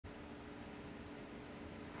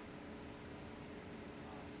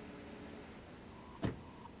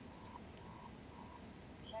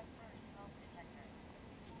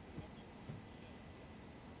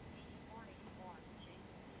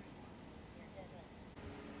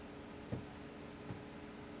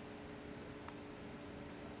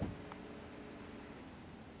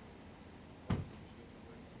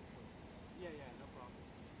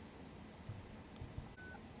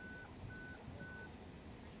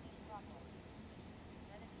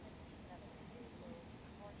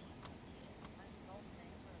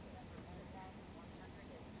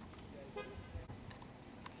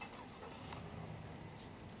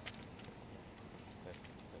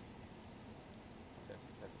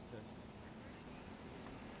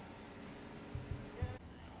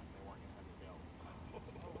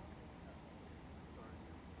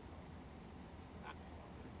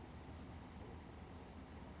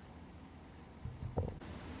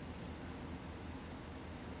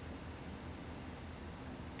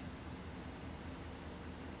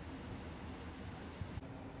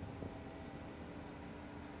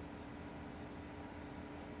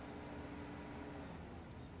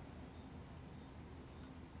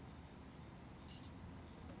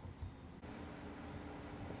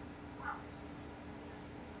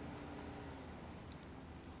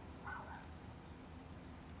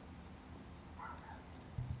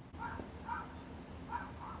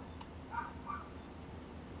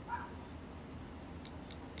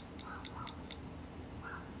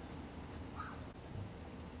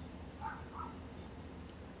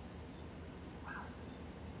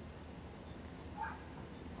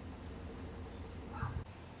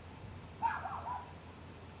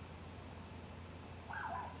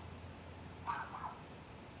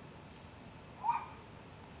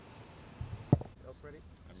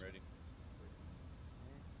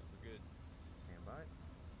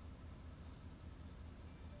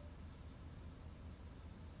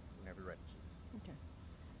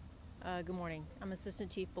Good morning. I'm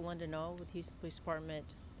Assistant Chief Belinda Knoll with Houston Police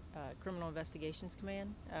Department Criminal Investigations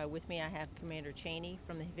Command. With me I have Commander Cheney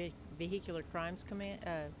from the Vehicular Crimes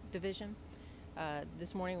Division.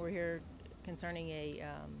 This morning we're here concerning a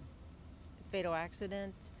fatal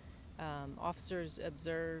accident. Officers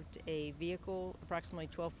observed a vehicle approximately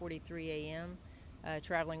 12:43 a.m.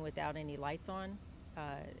 Traveling without any lights on.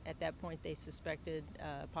 At that point they suspected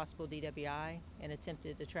possible DWI and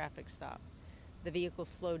attempted a traffic stop. The vehicle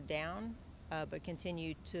slowed down but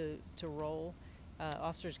continued to roll.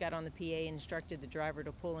 Officers got on the PA and instructed the driver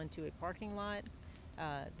to pull into a parking lot.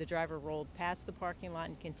 The driver rolled past the parking lot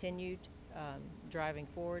and continued driving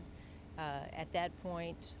forward. At that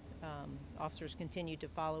point, officers continued to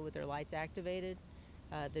follow with their lights activated.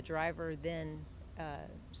 The driver then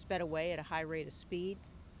sped away at a high rate of speed,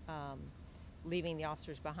 leaving the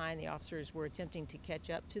officers behind. The officers were attempting to catch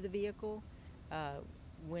up to the vehicle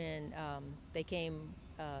when they came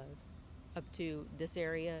up to this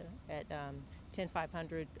area at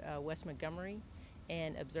 10500 West Montgomery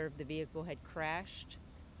and observed the vehicle had crashed.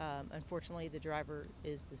 Unfortunately, the driver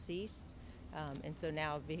is deceased, and so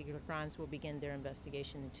now Vehicular Crimes will begin their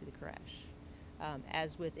investigation into the crash.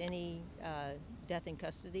 As with any death in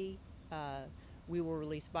custody, we will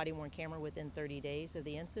release body-worn camera within 30 days of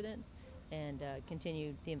the incident and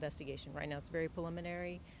continue the investigation. Right now it's very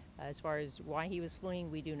preliminary. As far as why he was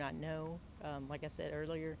fleeing, we do not know. Like I said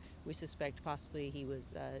earlier, we suspect possibly he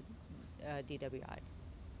was DWI.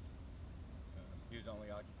 He was the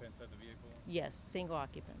only occupant of the vehicle? Yes, single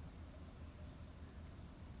occupant.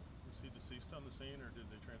 Was he deceased on the scene, or did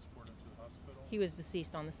they transport him to the hospital? He was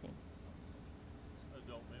deceased on the scene.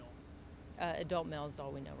 Adult male? Adult male is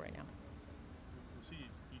all we know right now. Was he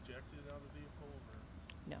ejected out of the vehicle, or?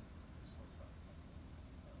 No.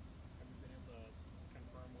 Have you been able to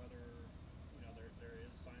confirm whether there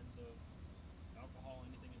is signs of alcohol,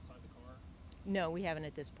 anything inside the car? No, we haven't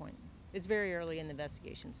at this point. It's very early in the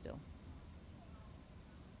investigation still.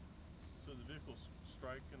 So the vehicle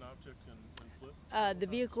strike an object and flip? The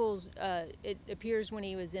vehicle's, it appears when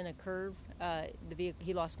he was in a curve,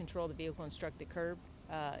 he lost control of the vehicle and struck the curb,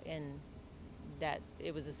 and that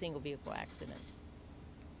it was a single vehicle accident.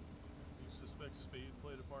 Do you suspect speed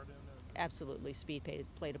played a part in it? Absolutely, speed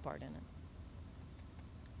played a part in it.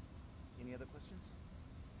 Any other questions?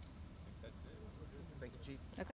 I think that's it. Thank you, Chief. Okay.